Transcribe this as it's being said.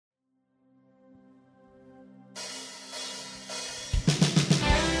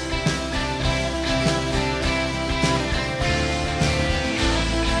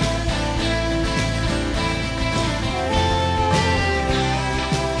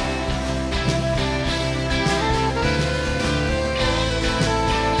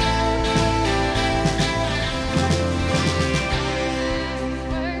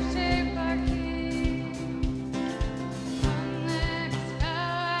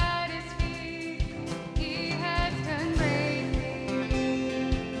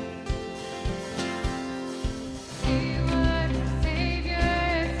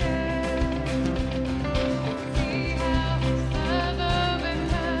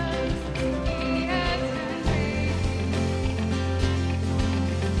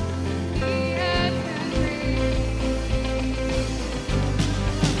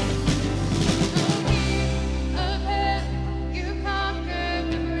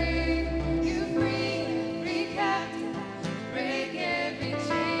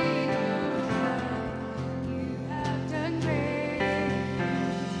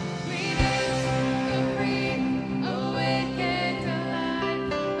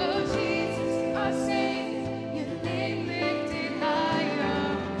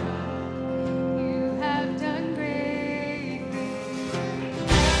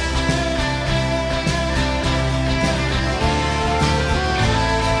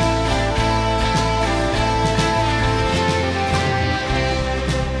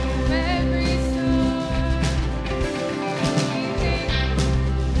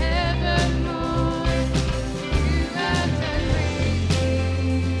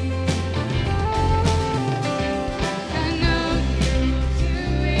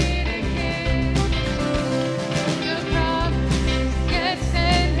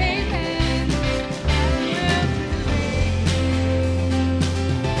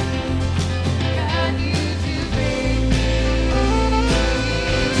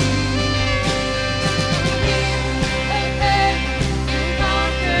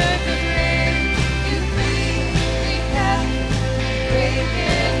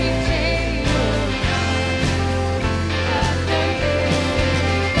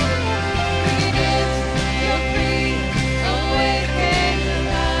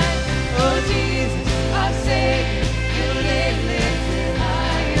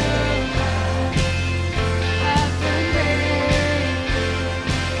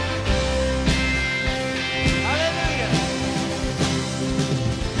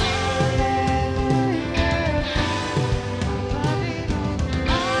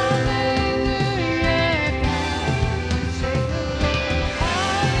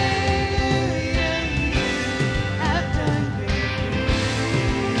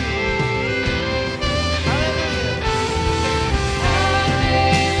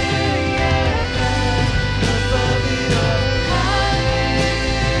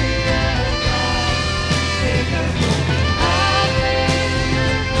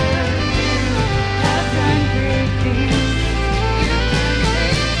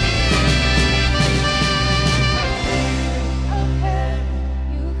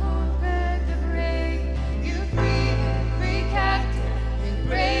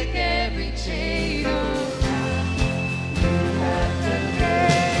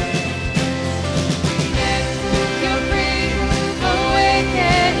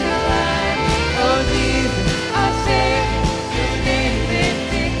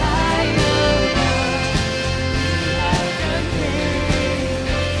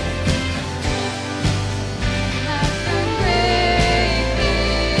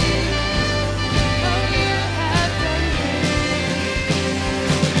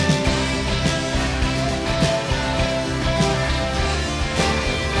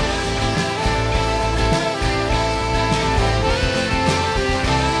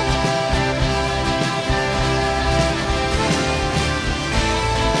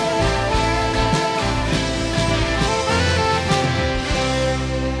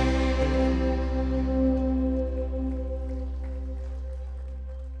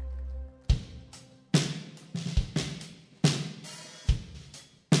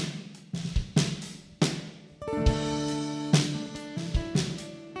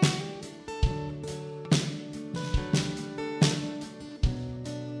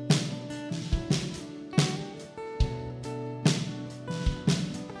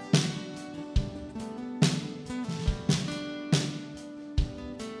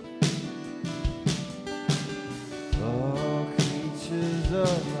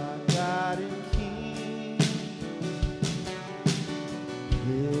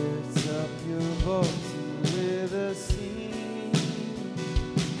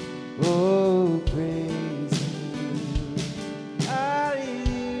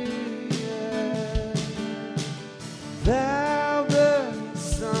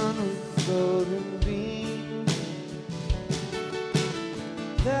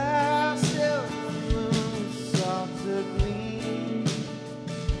Thou still moon soft to gleam.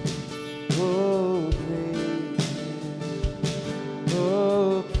 Oh, praise Him.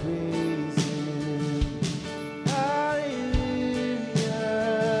 Oh, praise Him. Hallelujah.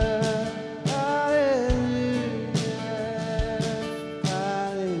 Hallelujah.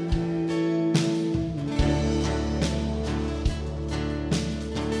 Hallelujah.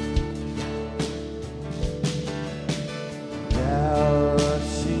 Thou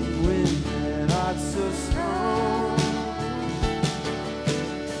rushing wind that art so strong,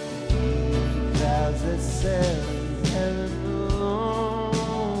 ye clouds that sail in heaven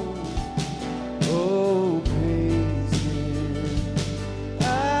alone. Oh, praise Him.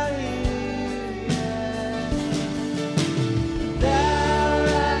 Hallelujah. Thou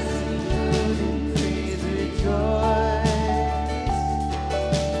rising moon in praise rejoice.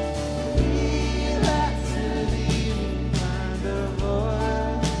 We that to thee find a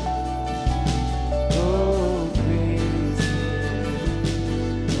voice. Oh, praise Him.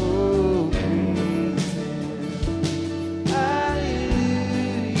 Oh, praise Him. Hallelujah.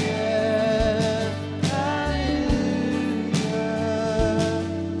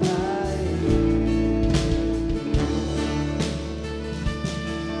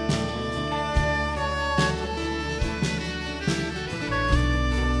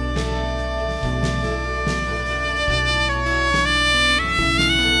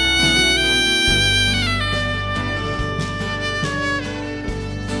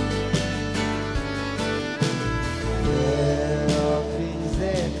 Let all things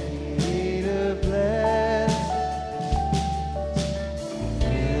that Creator bless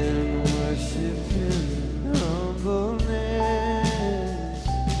and worship Him in humbleness.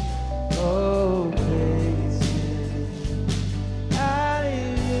 Oh, praise Him.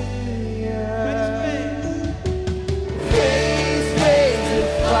 Hallelujah. Praise, praise the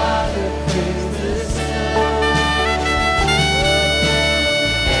Father, praise the Son,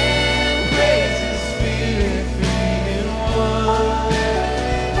 and praise the Spirit, three in one.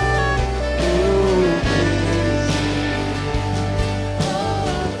 Oh, praise Him.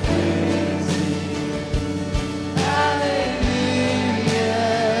 Oh, praise Him. Hallelujah.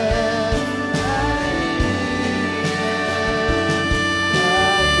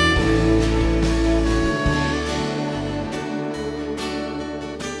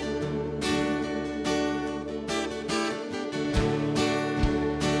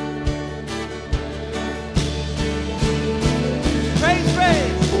 Praise,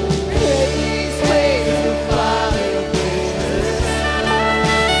 praise. Praise, praise the Father, praise the Son,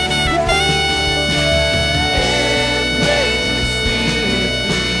 and praise the Spirit,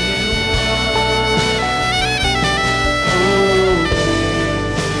 three in one.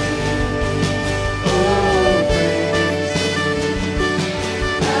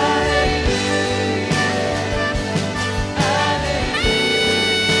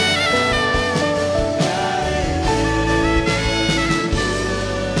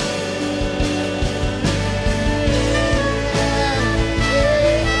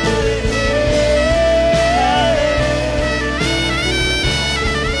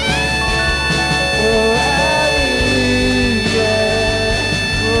 Oh, praise Him.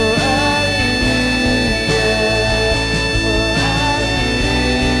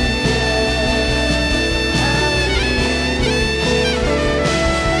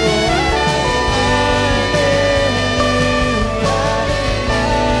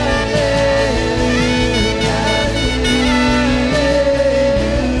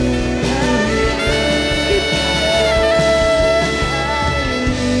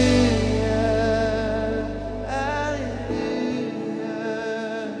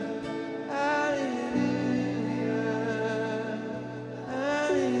 Hallelujah.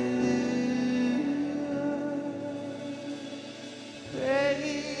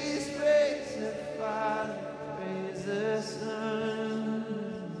 Praise, praise the Father, praise the Son,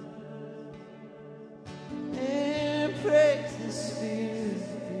 and praise the Spirit,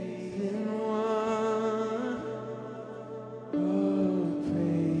 three in one. Oh,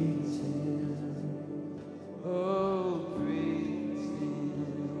 praise Him. Oh, praise Him.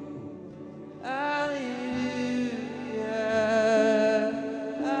 Hallelujah.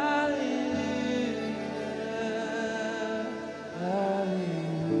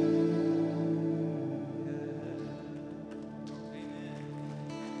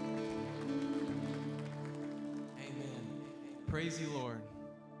 Amen. Praise you, Lord.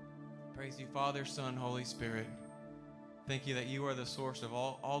 Praise you, Father, Son, Holy Spirit. Thank you that you are the source of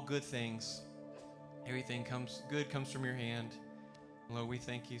all good things. Everything good comes from your hand. Lord, we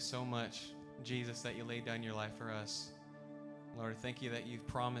thank you so much, Jesus, that you laid down your life for us. Lord, thank you that you've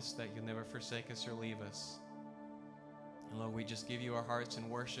promised that you'll never forsake us or leave us. And Lord, we just give you our hearts in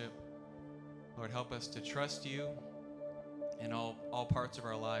worship. Lord, help us to trust you in all parts of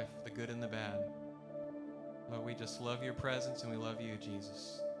our life, the good and the bad. Lord, we just love your presence and we love you,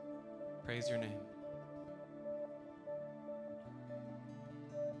 Jesus. Praise your name.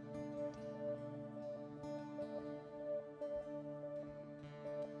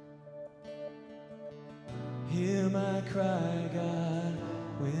 Hear my cry, God,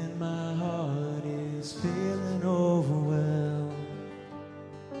 when my heart is feeling overwhelmed.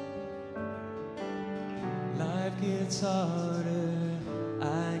 Life gets harder,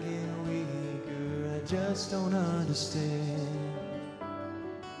 I get weaker, I just don't understand.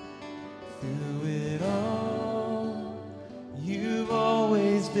 Through it all, you've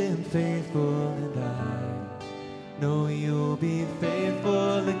always been faithful, and I know you'll be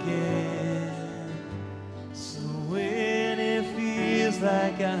faithful again. So when it feels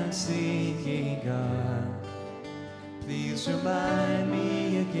like I'm sinking, God, please remind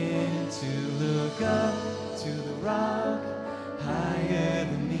me again to look up to the rock higher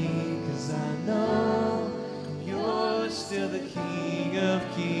than me, 'cause I know you're still the King of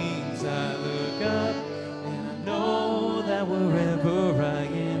Kings. I look up and I know that wherever I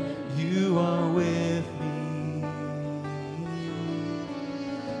am, you are with me.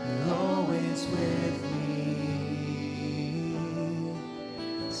 You're always with me.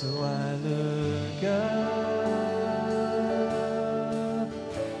 So I look up,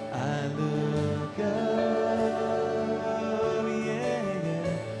 I look up, yeah,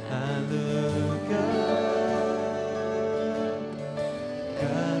 I look up,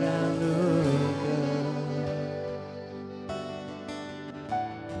 God, I look up.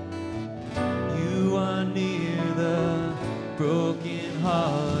 You are near the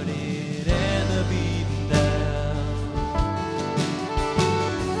brokenhearted and the beaten down.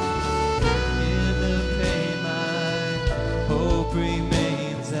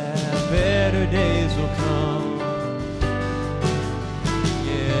 Remains that better days will come.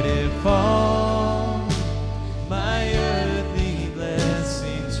 Yet if all my earthly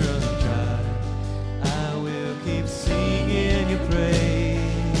blessings run dry, I will keep singing your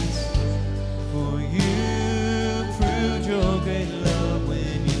praise. For you proved your great love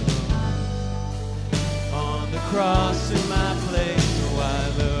when you hung on the cross in my place. So I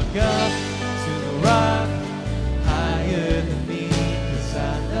look up to the rock higher than me, 'cause I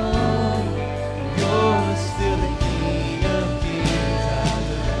know you're still the King of Kings. I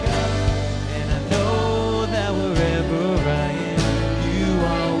look up and I know that wherever I am, you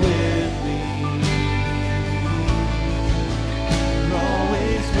are with me. You're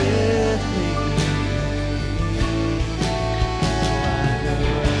always with me. I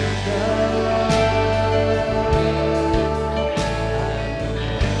look up.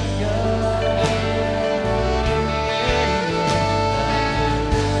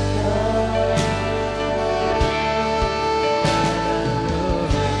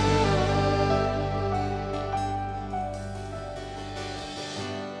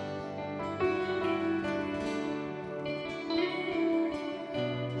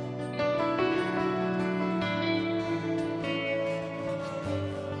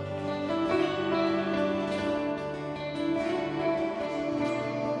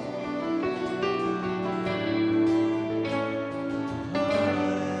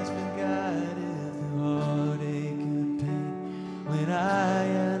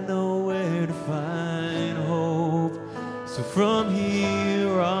 From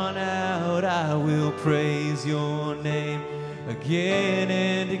here on out, I will praise your name again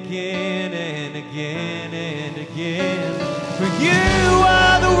and again and again and again. For you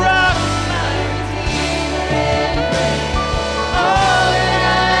are the rock, my redeemer. All that I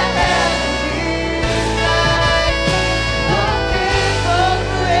have is life. You're faithful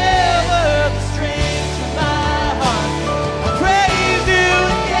forever, the strength of my heart. I praise you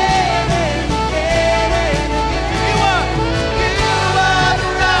again and again and again. You are the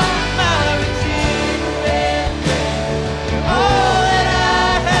rock, my redeemer. All that I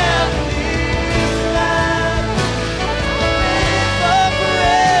have is life. Faithful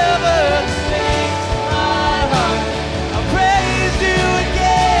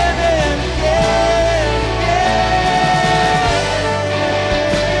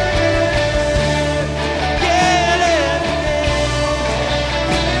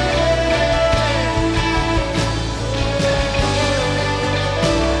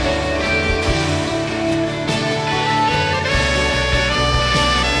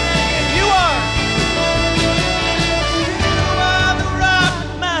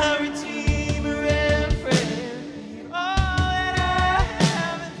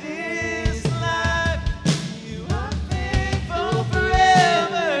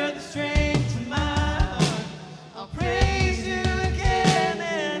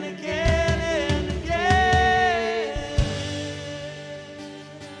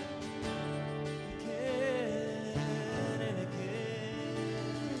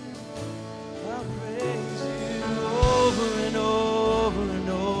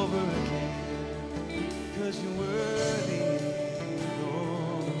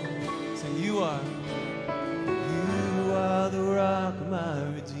you are. You are the rock, my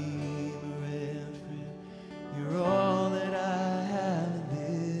redeemer and friend. You're all that I have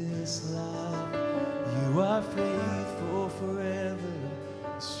in this life. You are faithful forever,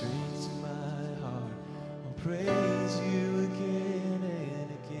 the strength to my heart. I'll praise you again and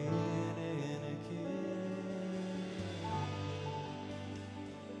again and again.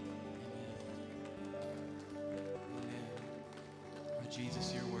 Oh,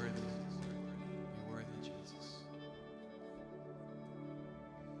 Jesus, you're worthy. You're worthy, Jesus.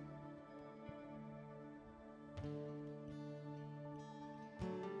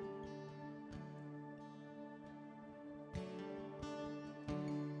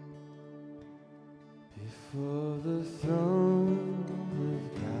 Before the throne of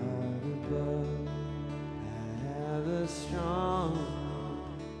God above, I have a strong,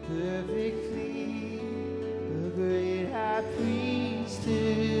 perfect plea, a great high priest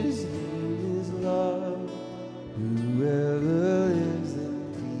whose name is love, whoever lives and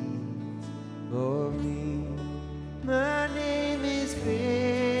pleads for me. My name is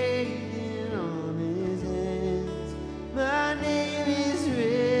graven on his hands, my name is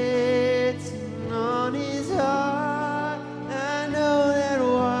written on his heart. I know that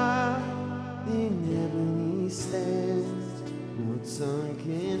while in heaven he stands, no tongue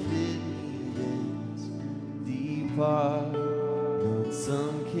can bid me thence depart, no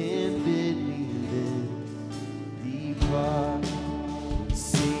tongue can